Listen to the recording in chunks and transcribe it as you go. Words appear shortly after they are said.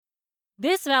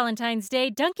This Valentine's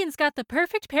Day, Dunkin's got the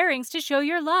perfect pairings to show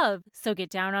your love. So get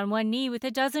down on one knee with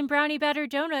a dozen brownie batter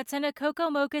donuts and a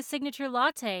cocoa mocha signature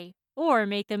latte. Or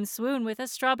make them swoon with a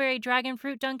strawberry dragon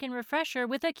fruit Dunkin' refresher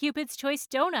with a Cupid's Choice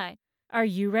donut. Are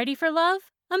you ready for love?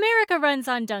 America runs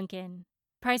on Dunkin'.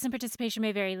 Price and participation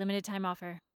may vary. Limited time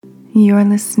offer. You're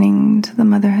listening to the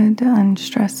Motherhood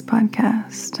Unstressed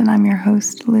podcast, and I'm your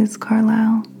host, Liz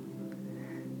Carlisle.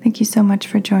 Thank you so much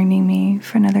for joining me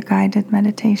for another guided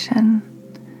meditation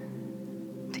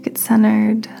to get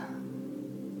centered,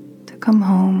 to come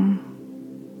home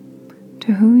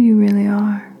to who you really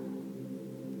are.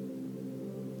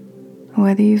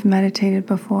 Whether you've meditated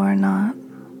before or not,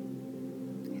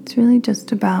 it's really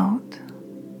just about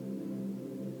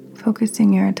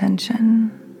focusing your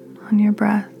attention on your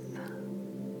breath.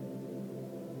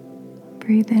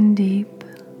 Breathe in deep.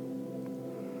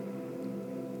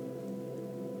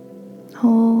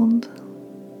 Hold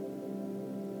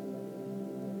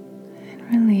and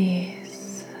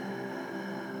release.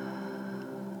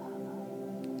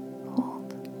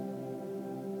 Hold.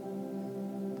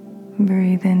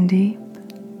 Breathe in deep.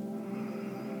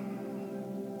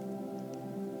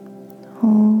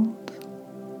 Hold.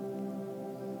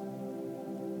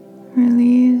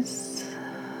 Release.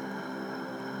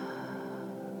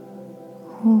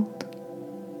 Hold.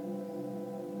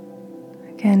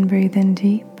 Again, breathe in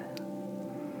deep.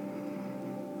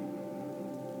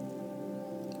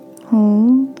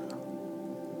 Hold.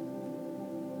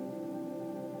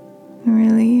 And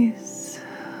release.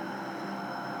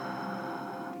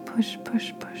 Push,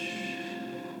 push, push.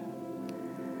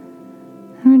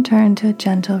 And return to a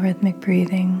gentle rhythmic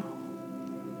breathing.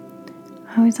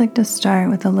 I always like to start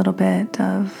with a little bit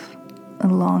of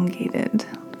elongated,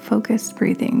 focused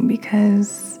breathing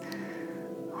because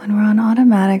when we're on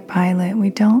automatic pilot, we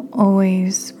don't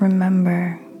always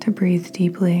remember to breathe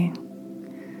deeply.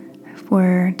 If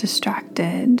we're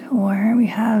distracted or we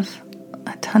have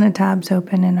a ton of tabs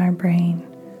open in our brain,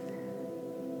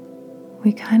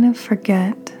 we kind of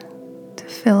forget to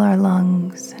fill our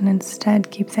lungs and instead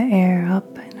keep the air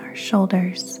up in our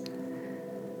shoulders.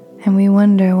 And we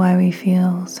wonder why we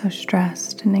feel so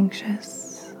stressed and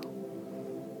anxious.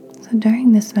 So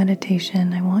during this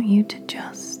meditation, I want you to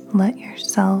just let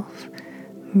yourself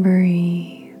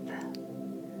breathe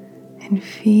and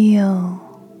feel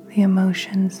the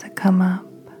emotions that come up.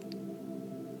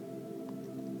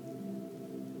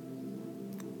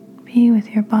 Be with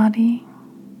your body,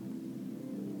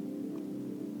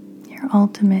 your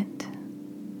ultimate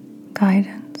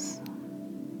guidance.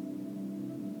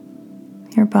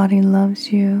 Your body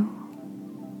loves you.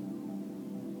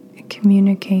 It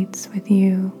communicates with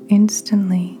you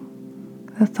instantly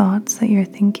the thoughts that you're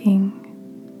thinking,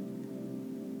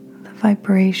 the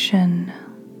vibration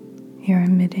you're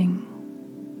emitting.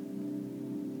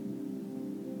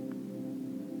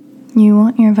 You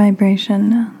want your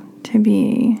vibration to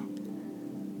be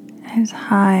as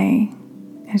high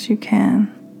as you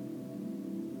can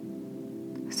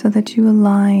so that you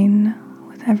align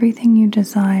with everything you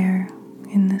desire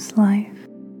in this life.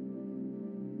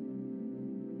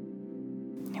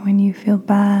 And when you feel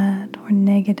bad or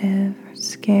negative or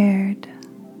scared,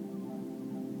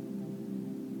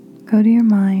 go to your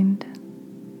mind,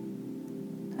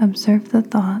 observe the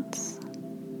thoughts,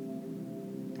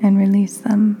 and release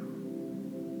them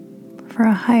for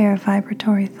a higher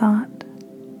vibratory thought.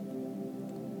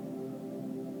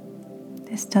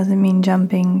 This doesn't mean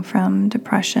jumping from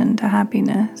depression to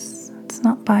happiness. It's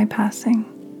not bypassing.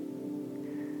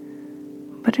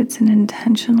 But it's an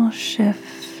intentional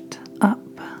shift up.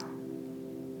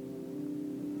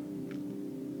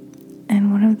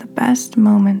 And one of the best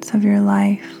moments of your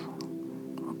life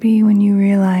will be when you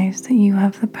realize that you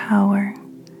have the power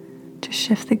to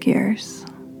shift the gears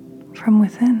from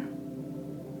within.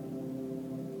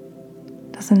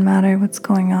 Doesn't matter what's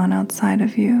going on outside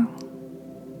of you.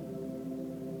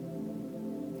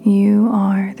 You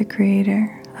are the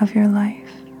creator of your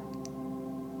life.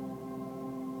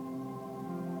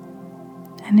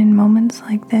 And in moments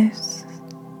like this,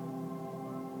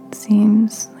 it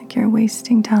seems like you're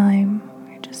wasting time.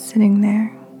 You're just sitting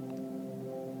there.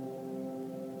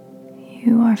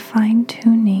 You are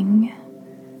fine-tuning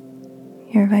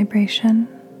your vibration.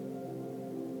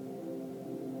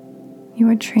 You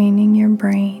are training your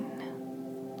brain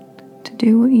to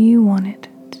do what you want it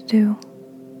to do.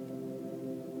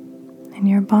 And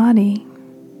your body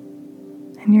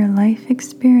and your life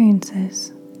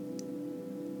experiences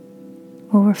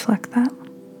will reflect that.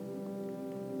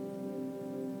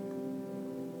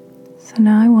 So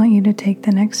now I want you to take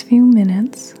the next few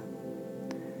minutes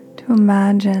to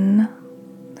imagine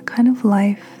the kind of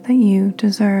life that you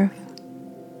deserve.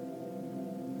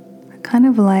 kind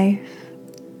of life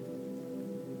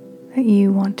that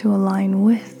you want to align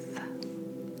with.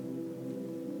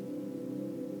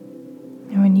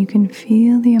 And when you can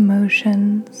feel the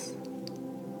emotions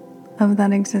of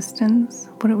that existence,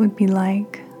 what it would be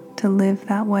like to live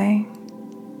that way,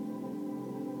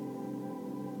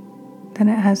 then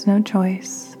it has no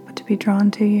choice but to be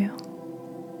drawn to you.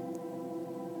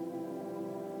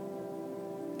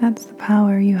 That's the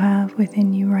power you have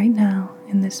within you right now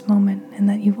in this moment, and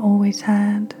that you've always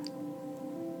had.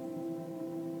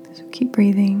 So keep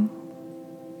breathing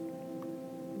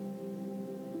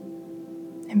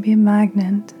and be a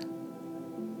magnet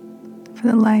for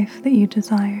the life that you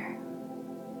desire.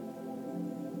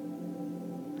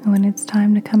 And when it's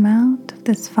time to come out of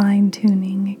this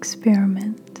fine-tuning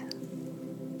experiment,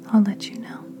 I'll let you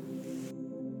know.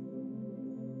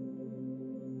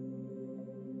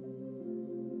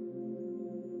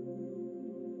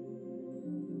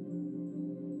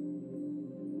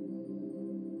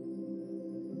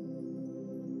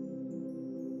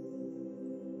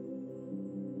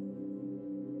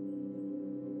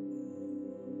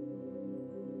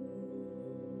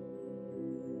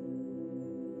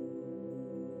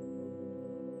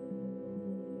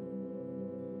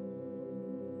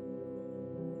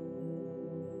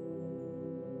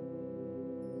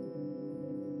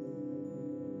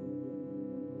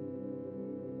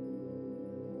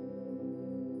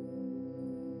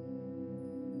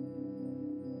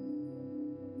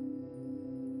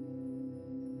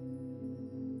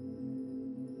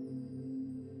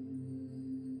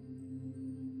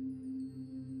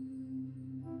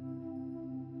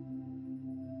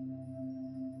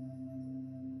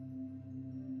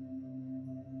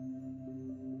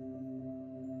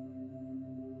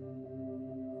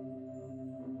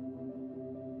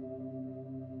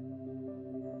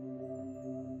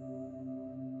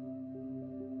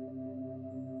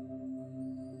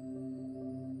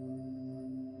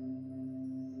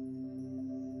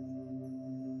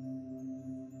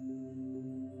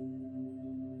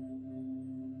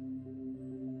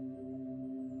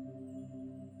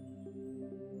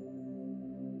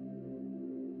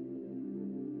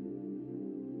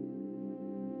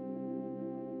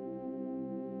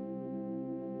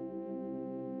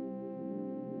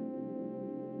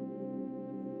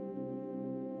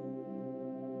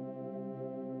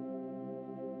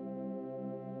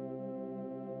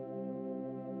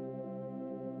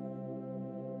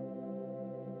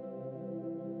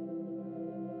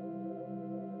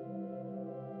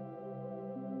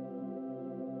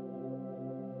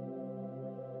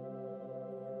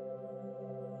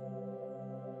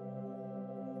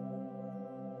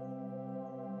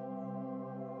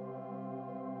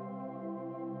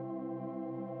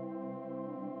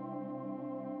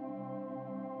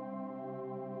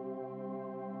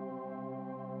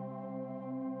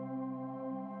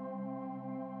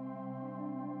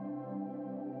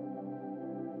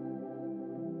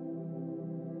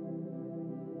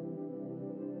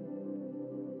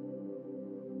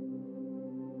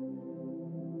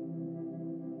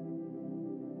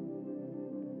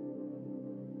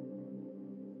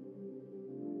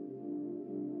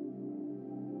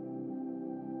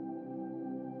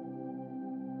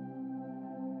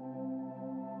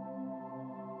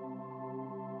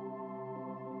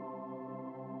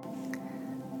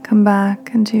 Come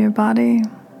back into your body.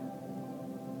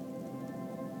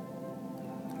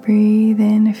 Breathe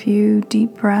in a few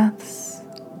deep breaths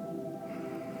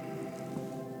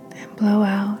and blow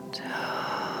out.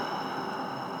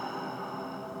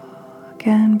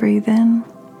 Again, breathe in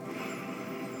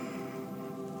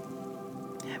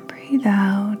and breathe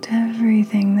out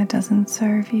everything that doesn't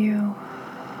serve you.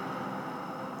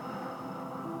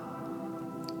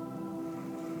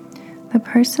 The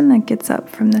person that gets up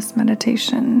from this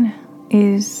meditation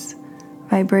is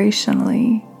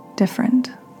vibrationally different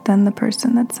than the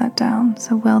person that sat down,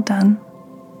 so well done.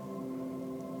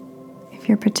 If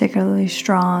you're particularly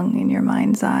strong in your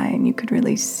mind's eye and you could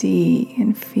really see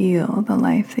and feel the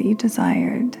life that you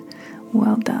desired,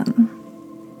 well done.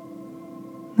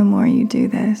 The more you do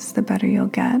this, the better you'll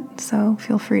get, so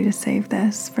feel free to save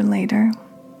this for later.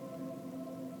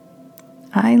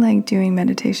 I like doing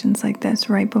meditations like this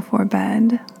right before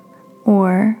bed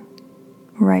or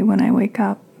right when I wake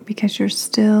up, because you're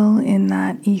still in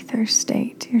that ether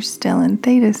state. You're still in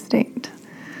theta state,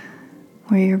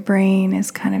 where your brain is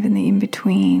kind of in the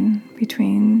in-between,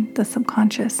 between the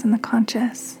subconscious and the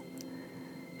conscious.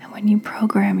 And when you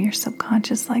program your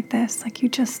subconscious like this, like you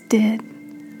just did,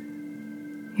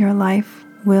 your life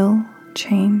will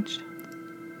change.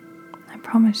 I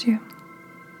promise you.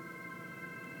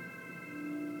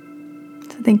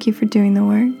 So thank you for doing the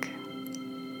work.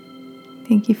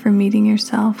 Thank you for meeting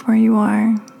yourself where you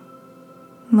are,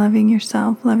 loving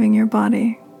yourself, loving your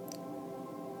body,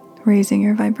 raising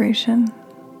your vibration.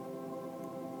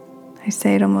 I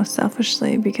say it almost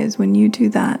selfishly because when you do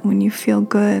that, when you feel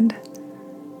good,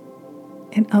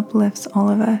 it uplifts all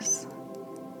of us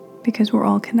because we're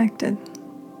all connected.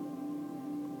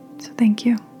 So thank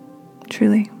you,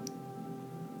 truly.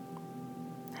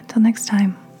 Until next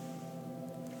time,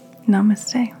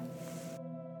 namaste.